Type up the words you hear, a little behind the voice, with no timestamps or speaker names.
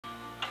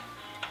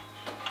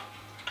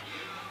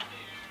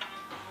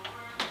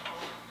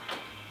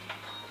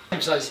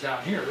same size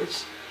down here.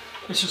 It's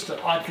just an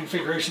odd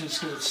configuration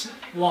because it's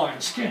long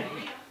and skinny.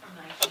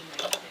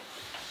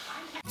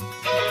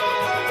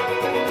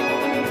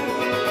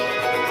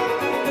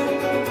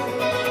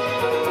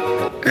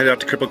 Headed out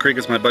to Cripple Creek.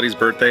 It's my buddy's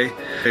birthday.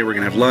 Hey, we're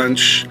gonna have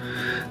lunch,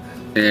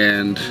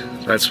 and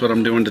that's what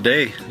I'm doing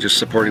today. Just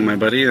supporting my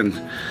buddy, and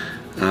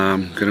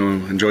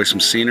gonna enjoy some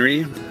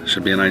scenery.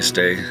 Should be a nice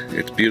day.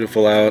 It's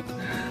beautiful out.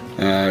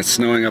 It's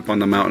snowing up on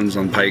the mountains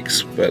on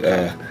Pikes, but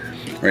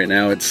right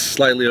now it's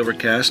slightly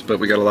overcast, but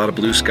we got a lot of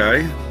blue sky.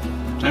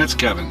 And it's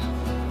Kevin.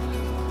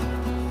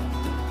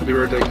 Happy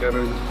birthday,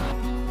 Kevin.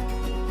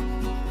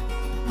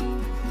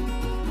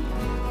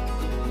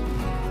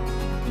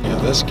 Yeah,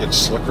 this gets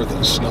slicker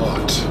than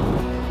snot.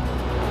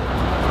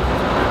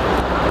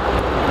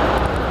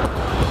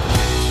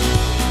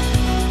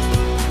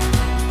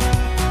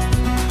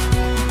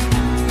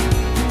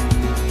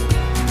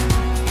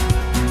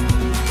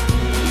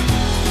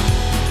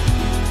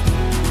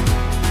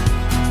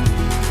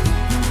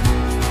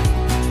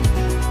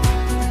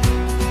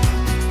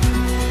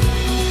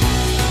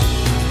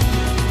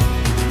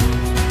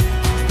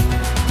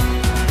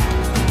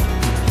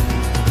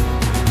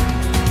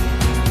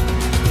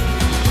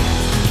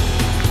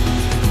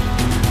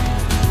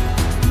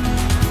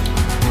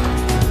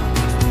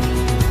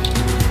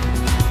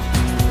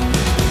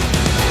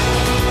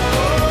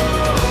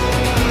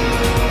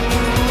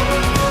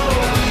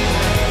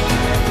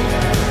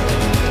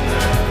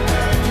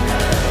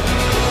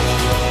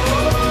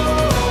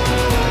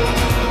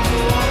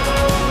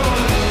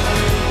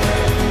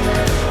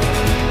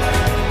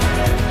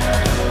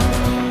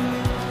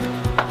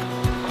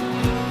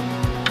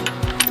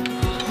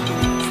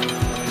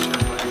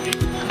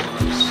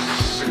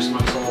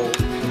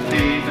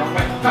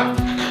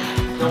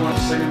 Don't want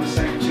to sing in the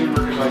same tune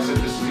because I said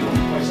this is the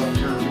only place up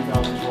here in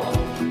 2012.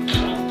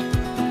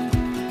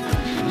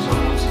 So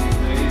it wants to be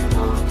made,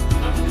 or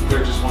they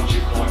just want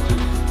you collected.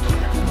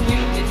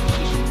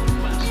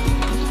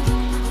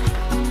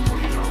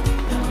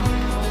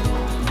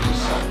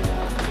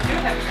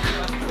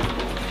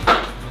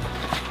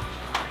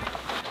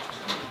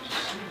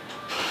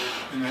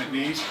 Isn't that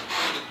neat?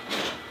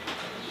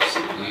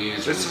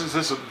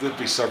 This would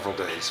be several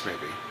days,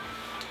 maybe.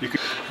 You could.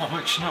 How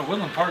much snow?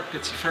 Woodland Park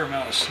gets a fair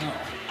amount of snow.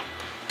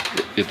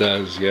 It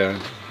does, yeah.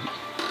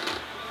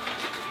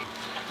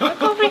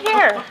 Look over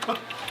here.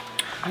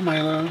 Hi,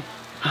 Milo.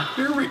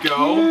 Here we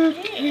go.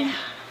 Hey.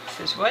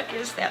 Says, what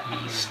is that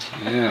beast?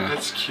 Yeah.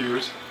 That's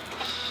cute.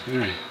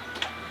 Right.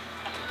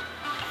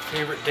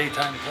 Favorite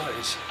daytime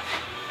place?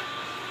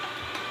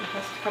 He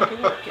has to come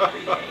to work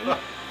every day.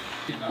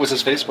 What's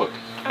his Facebook?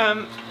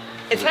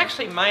 It's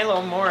actually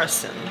Milo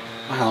Morrison.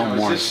 Milo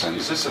Morrison.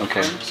 Is this a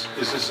okay. print?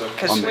 Is this a?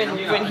 Because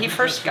when he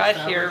first got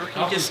here,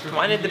 he just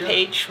wanted the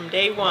page from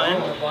day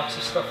one.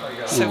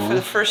 So for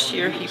the first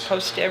year, he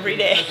posted every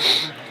day.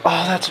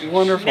 Oh, that's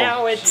wonderful.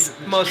 Now it's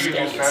most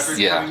days.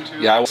 Yeah,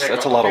 yeah,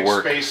 that's a lot of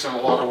work. Space and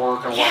a lot of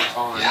work and a lot of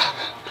time. Yeah,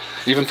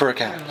 even for a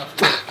cat.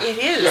 It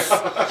is.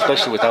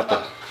 Especially without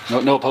the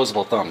no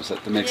opposable thumbs.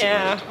 That makes it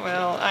Yeah, weird.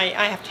 well,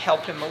 I have to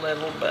help him a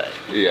little, but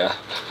Yeah.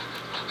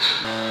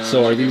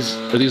 So are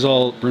these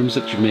all brooms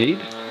that you made?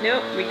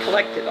 no, we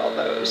collected all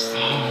those. So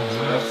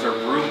that's their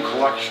broom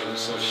collection.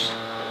 So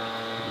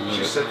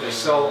she said they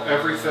sell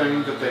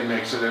everything that they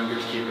make, so they don't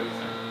get to keep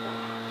anything.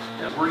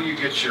 Where do you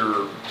get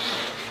your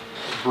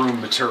broom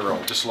material?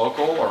 Just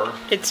local, or?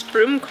 It's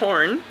broom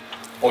corn.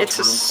 Oh, It's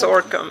a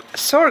broom corn.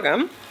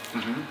 sorghum.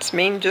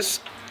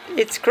 Mm-hmm.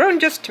 It's grown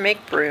just to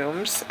make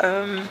brooms.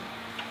 The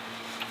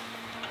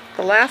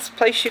last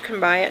place you can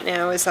buy it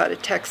now is out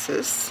of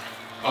Texas.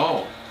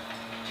 Oh.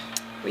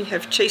 We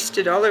have chased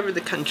it all over the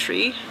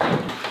country.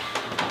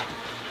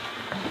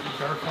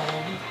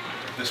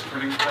 This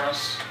printing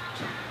press.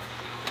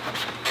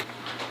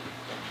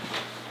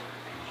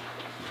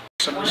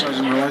 For some reason I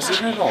didn't realize they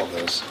had all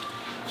this.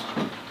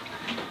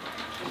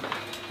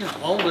 Yeah,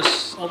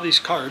 all these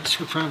cards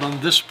were printed on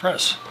this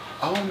press.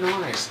 Oh,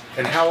 nice.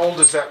 And how old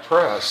is that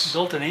press?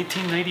 Built in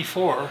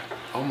 1894.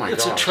 Oh my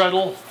It's gosh. a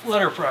treadle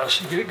letter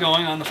press. You get it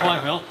going on the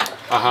flywheel.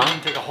 Uh-huh.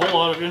 And take a whole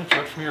lot of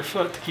input from your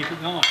foot to keep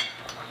it going.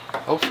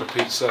 Oh, for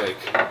Pete's sake.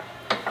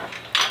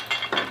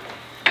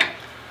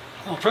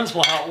 Well, the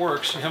principle how it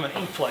works, you have an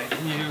ink plate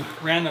and you do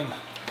random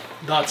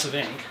dots of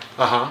ink.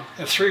 Uh-huh.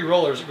 You have 3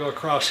 rollers that go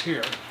across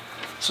here.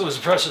 So as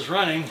the press is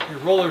running, your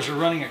rollers are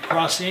running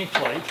across the ink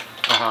plate.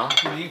 Uh-huh.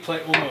 And the ink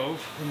plate will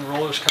move. And the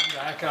rollers come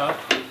back up.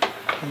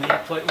 And the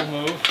ink plate will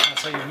move.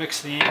 That's how you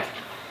mix the ink.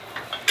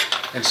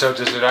 And so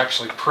does it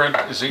actually print?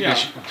 Is Yeah.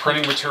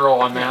 printing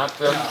material on that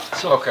then? Yeah.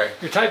 So Okay.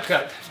 your type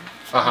cut,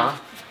 Uh-huh.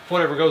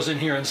 whatever goes in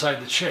here inside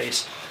the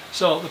chase.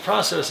 So the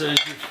process is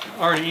you've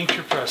already inked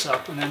your press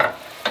up, and then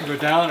you go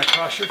down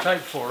across your type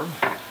form.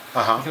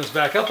 Uh-huh. It goes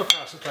back up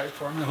across the type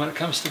form, and when it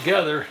comes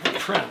together, it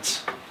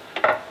prints.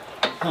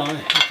 You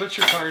put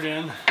your card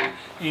in,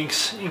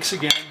 inks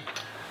again,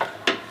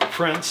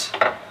 prints.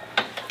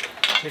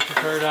 Take your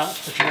card out,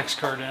 put your next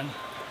card in.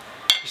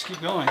 Just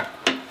keep going.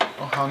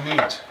 Oh, how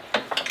neat.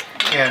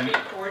 And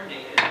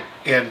Coordinated.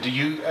 And are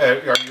you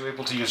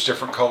able to use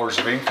different colors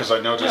of ink? Because I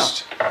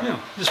noticed. Yeah,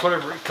 just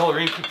whatever color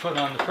ink you put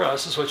on the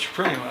press is what you're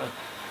printing with.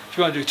 If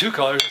you want to do 2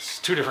 colors, it's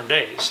 2 different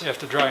days. You have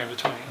to dry in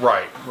between.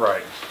 Right,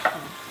 right.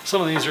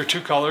 Some of these are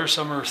 2 colors,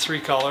 some are 3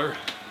 color.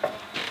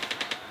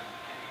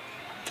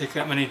 Take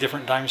that many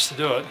different times to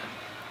do it.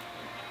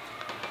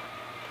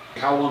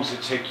 How long does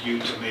it take you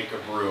to make a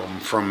broom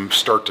from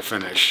start to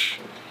finish?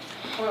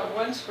 Well,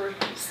 once we're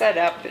set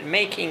up and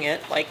making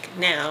it, like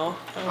now,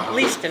 at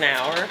least an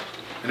hour.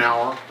 An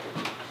hour?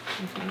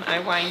 I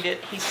wind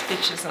it, he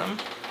stitches them.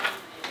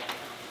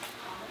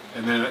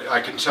 And then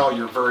I can tell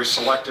you're very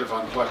selective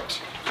on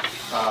what...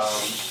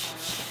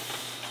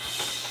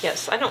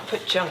 Yes, I don't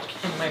put junk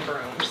in my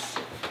brooms.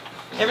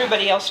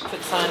 Everybody else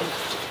puts on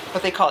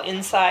what they call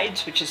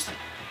insides, which is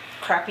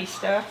crappy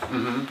stuff.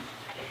 Mm-hmm.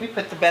 We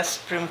put the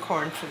best broom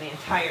corn for the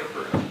entire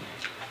broom.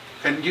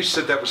 And you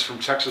said that was from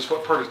Texas.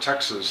 What part of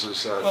Texas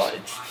is that? Well,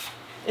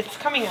 it's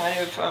coming out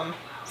of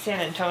San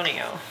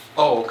Antonio.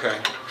 Oh, okay.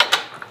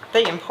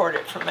 They import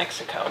it from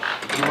Mexico.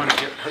 You want to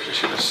get her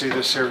to see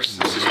this here?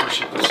 This is where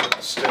she puts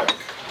the stick.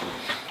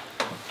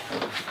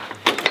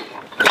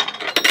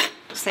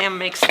 Sam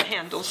makes the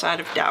handles out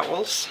of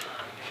dowels,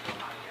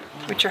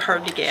 which are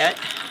hard to get,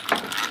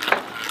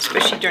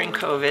 especially during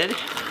COVID.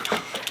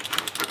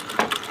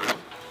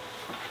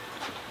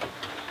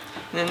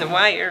 And then the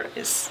wire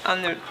is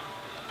on the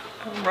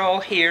roll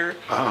here,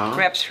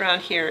 wraps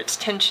around here, it's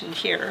tensioned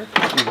here.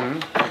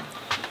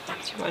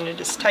 So you want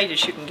it as tight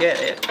as you can get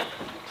it.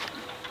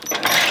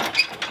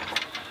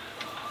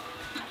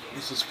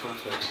 This is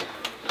perfect.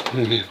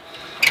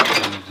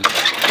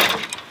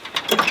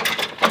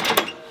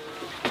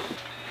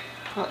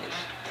 Well,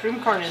 broom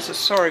corn is a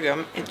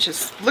sorghum. It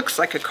just looks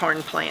like a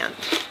corn plant.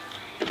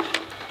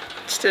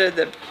 Instead of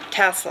the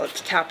tassel at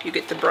the top, you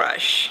get the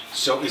brush.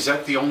 So is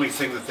that the only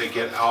thing that they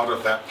get out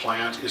of that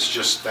plant? Is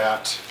just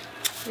that?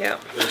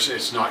 Yep.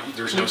 There's no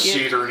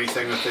seed or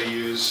anything that they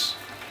use?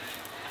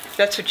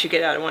 That's what you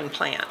get out of one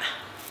plant.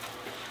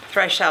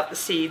 Thresh out the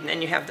seed and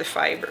then you have the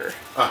fiber.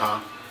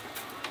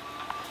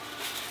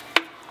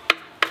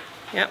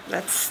 Yep,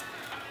 that's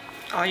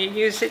all you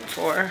use it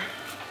for.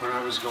 When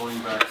I was going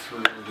back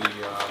through the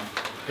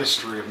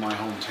history of my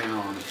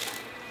hometown,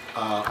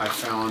 I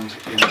found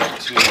in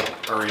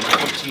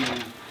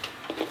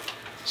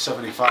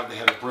 1875 they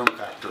had a broom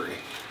factory.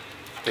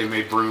 They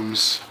made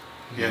brooms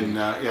in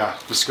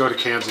Muskota,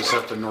 Kansas,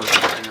 up in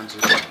northern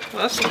Kansas.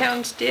 Most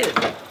towns did.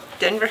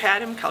 Denver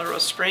had them, Colorado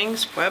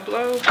Springs,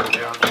 Pueblo.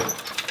 Yeah.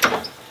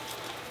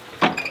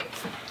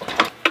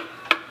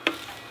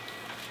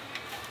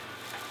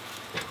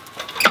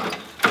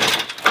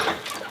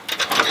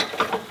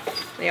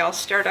 They all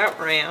start out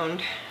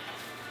round.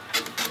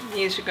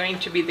 These are going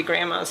to be the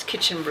grandma's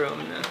kitchen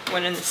broom, the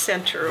one in the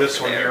center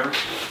This over one there. here?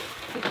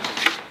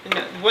 And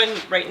the one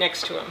right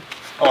next to him,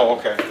 Oh,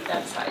 okay.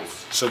 that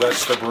size. So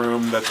that's the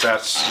broom that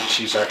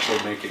she's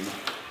actually making.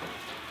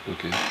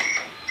 Okay.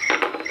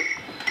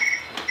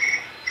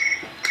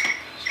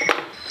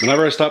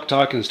 Whenever I stop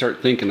talking and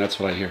start thinking, that's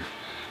what I hear.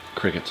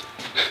 Crickets.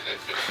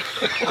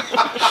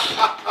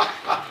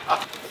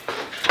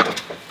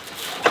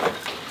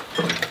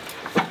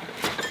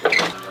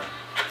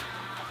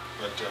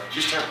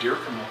 Used to have deer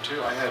come up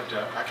too.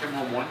 I came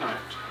home one night.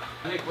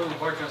 I think Little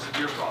Park has a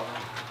deer problem.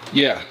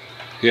 Yeah,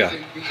 yeah.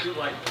 They do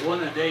like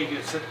one a day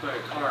gets hit by a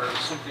car or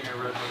something I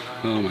read one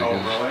time. Oh my Oh,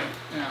 God. really?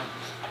 Yeah.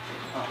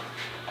 Oh.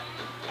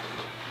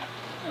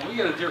 Yeah, we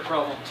got a deer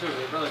problem too.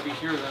 They'd rather be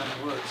here than in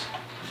the woods.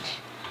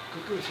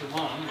 Go with your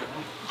mom, you know.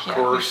 Of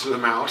course,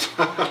 them out.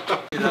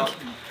 Get out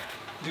and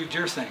do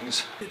deer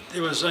things.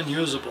 It was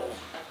unusable.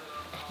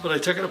 But I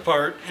took it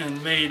apart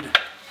and made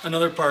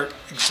another part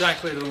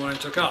exactly the one I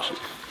took out.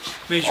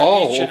 Measured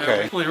Oh, each and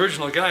okay. every. Well, the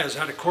original guys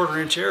had a 1/4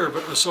 inch error,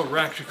 but it was so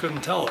racked you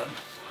couldn't tell it.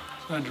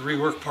 I had to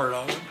rework part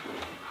of it.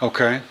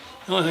 Okay.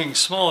 The only thing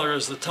smaller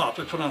is the top.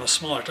 They put on a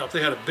smaller top.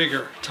 They had a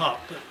bigger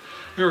top, but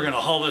we were going to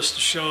haul this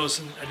to shows,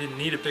 and I didn't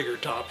need a bigger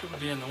top. It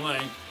would be in the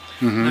way.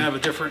 And I have a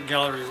different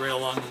gallery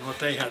rail on than what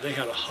they had. They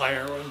had a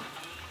higher one.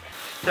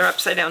 They're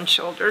upside down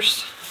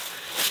shoulders.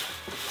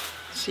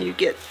 So you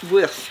get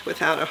width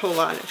without a whole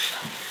lot of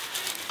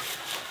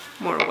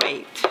more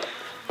weight.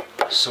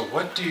 So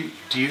what do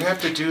you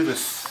have to do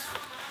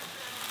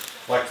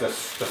like the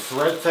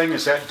thread thing?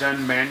 Is that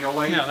done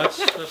manually? Yeah, that's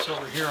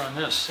over here on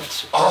this.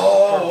 That's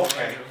Oh,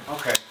 okay.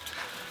 Okay.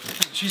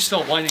 She's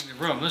still winding the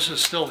broom. This is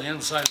still the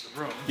inside of the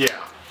broom.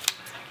 Yeah.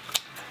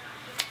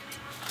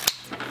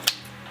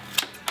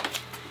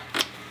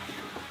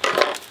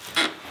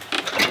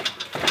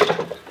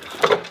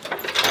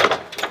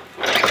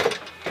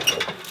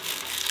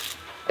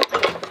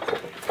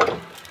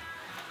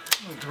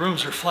 The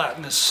brooms are flat,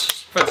 and this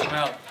spreads them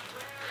out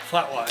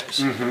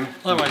flat-wise.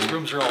 Otherwise,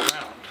 brooms are all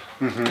round.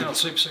 They don't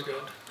sweep so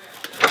good.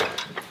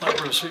 Flat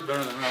brooms sweep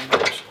better than round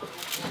brooms.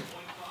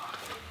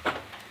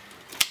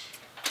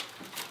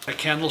 A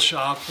candle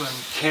shop and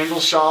Candle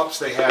shops.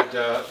 They had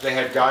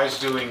guys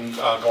doing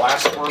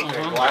glass work.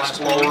 They had glass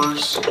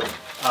blowers.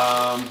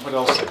 What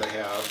else did they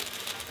have?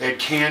 They had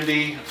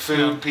candy,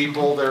 food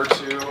people there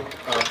too,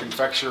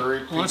 confectionery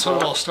people. Well, that's what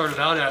it all started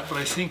out at, but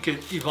I think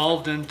it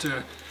evolved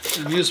into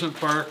an amusement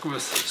park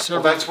with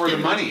several. Well, that's where the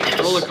money is.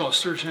 Roller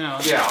coasters,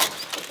 yeah. Yeah.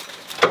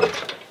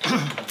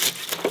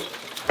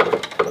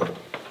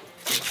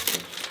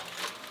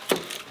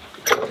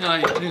 Yeah,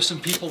 I knew some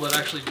people that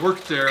actually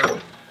worked there.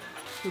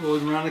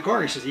 Around the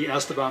corner, he says he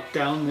asked about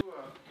down there.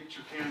 Get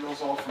your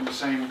candles all from the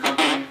same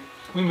company.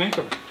 We make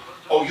them.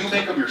 Oh, you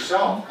make them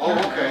yourself? Oh,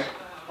 okay.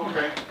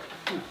 Okay.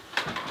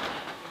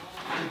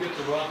 We get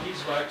the raw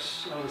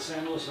beeswax out of the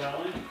San Luis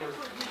Valley. I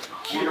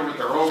wonder what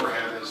their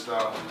overhead is, though. I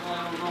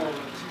don't know,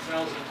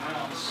 2,000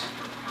 pounds.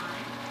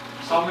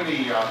 How many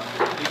people do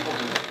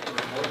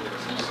they work there?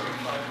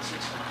 500 and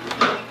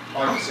 600.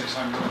 500 to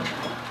 600.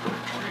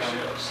 Three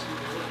shifts.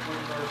 They work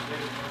 20 hours a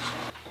day.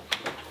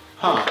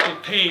 Huh. They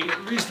pay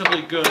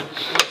reasonably good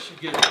once you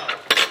get it out.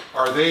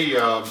 Are they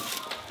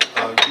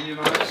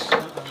unionized?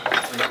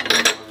 They're not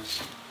unionized.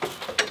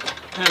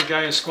 I had a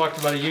guy who squawked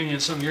about a union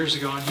some years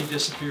ago and he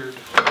disappeared.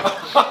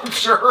 I'm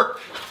sure.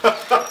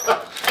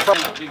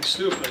 Being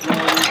stupid.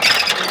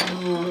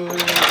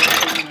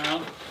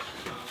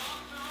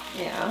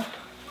 Yeah.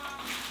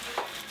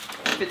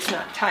 If it's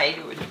not tight,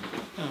 it would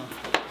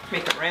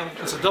make a rounder.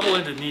 It's a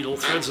double-ended needle,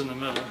 threads in the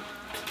middle.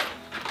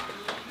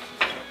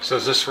 So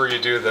is this where you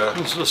do the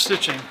It's the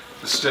stitching.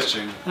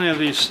 stitching? I have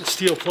these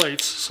steel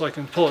plates so I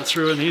can pull it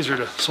through and easier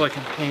to, so I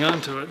can hang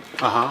on to it.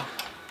 Uh-huh.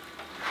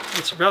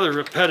 It's rather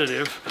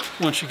repetitive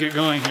once you get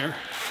going here.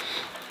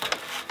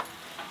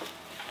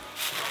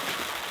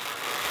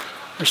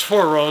 There's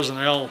 4 rows and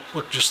they all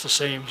look just the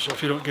same, so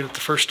if you don't get it the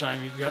first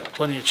time, you've got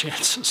plenty of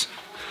chances.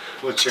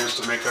 With a chance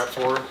to make up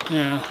for it?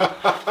 Yeah.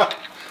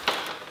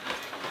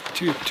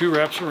 two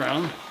wraps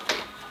around.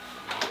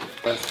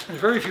 There's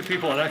very few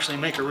people that actually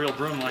make a real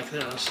broom like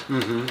this.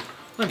 Mm-hmm.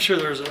 I'm sure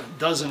there's a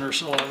dozen or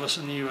so of us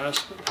in the U.S.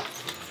 But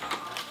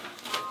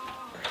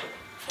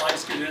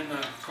flies get in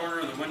the corner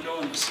of the window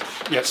and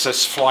Yeah, it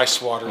says fly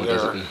swatter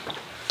there.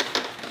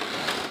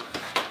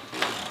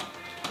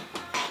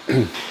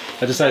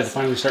 I decided to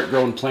finally start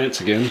growing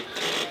plants again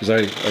because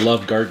I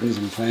love gardens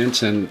and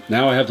plants, and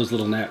now I have those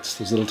little gnats,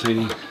 those little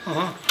tiny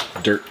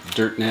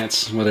dirt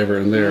gnats, whatever,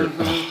 and they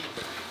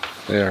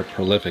are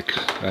prolific.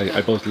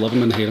 I both love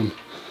them and hate them.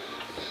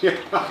 Yeah.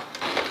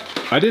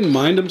 I didn't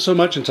mind them so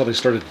much until they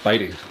started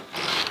biting,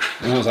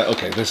 and I was like,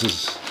 okay,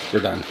 we're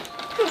done.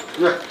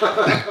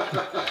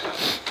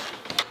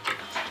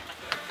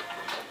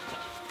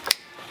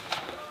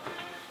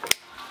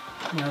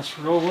 that's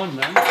row 1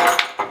 then.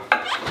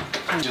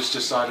 I just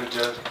decided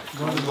to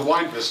go into the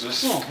wine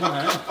business. Oh, all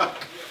right.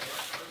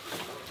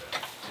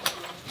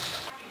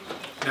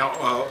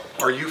 Now,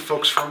 are you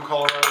folks from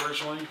Colorado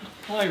originally?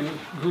 Well, I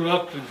grew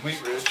up in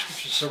Wheat Ridge,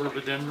 which is a suburb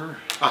of Denver,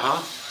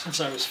 Uh-huh. since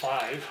I was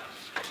 5.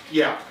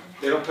 Yeah,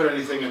 they don't put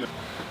anything in the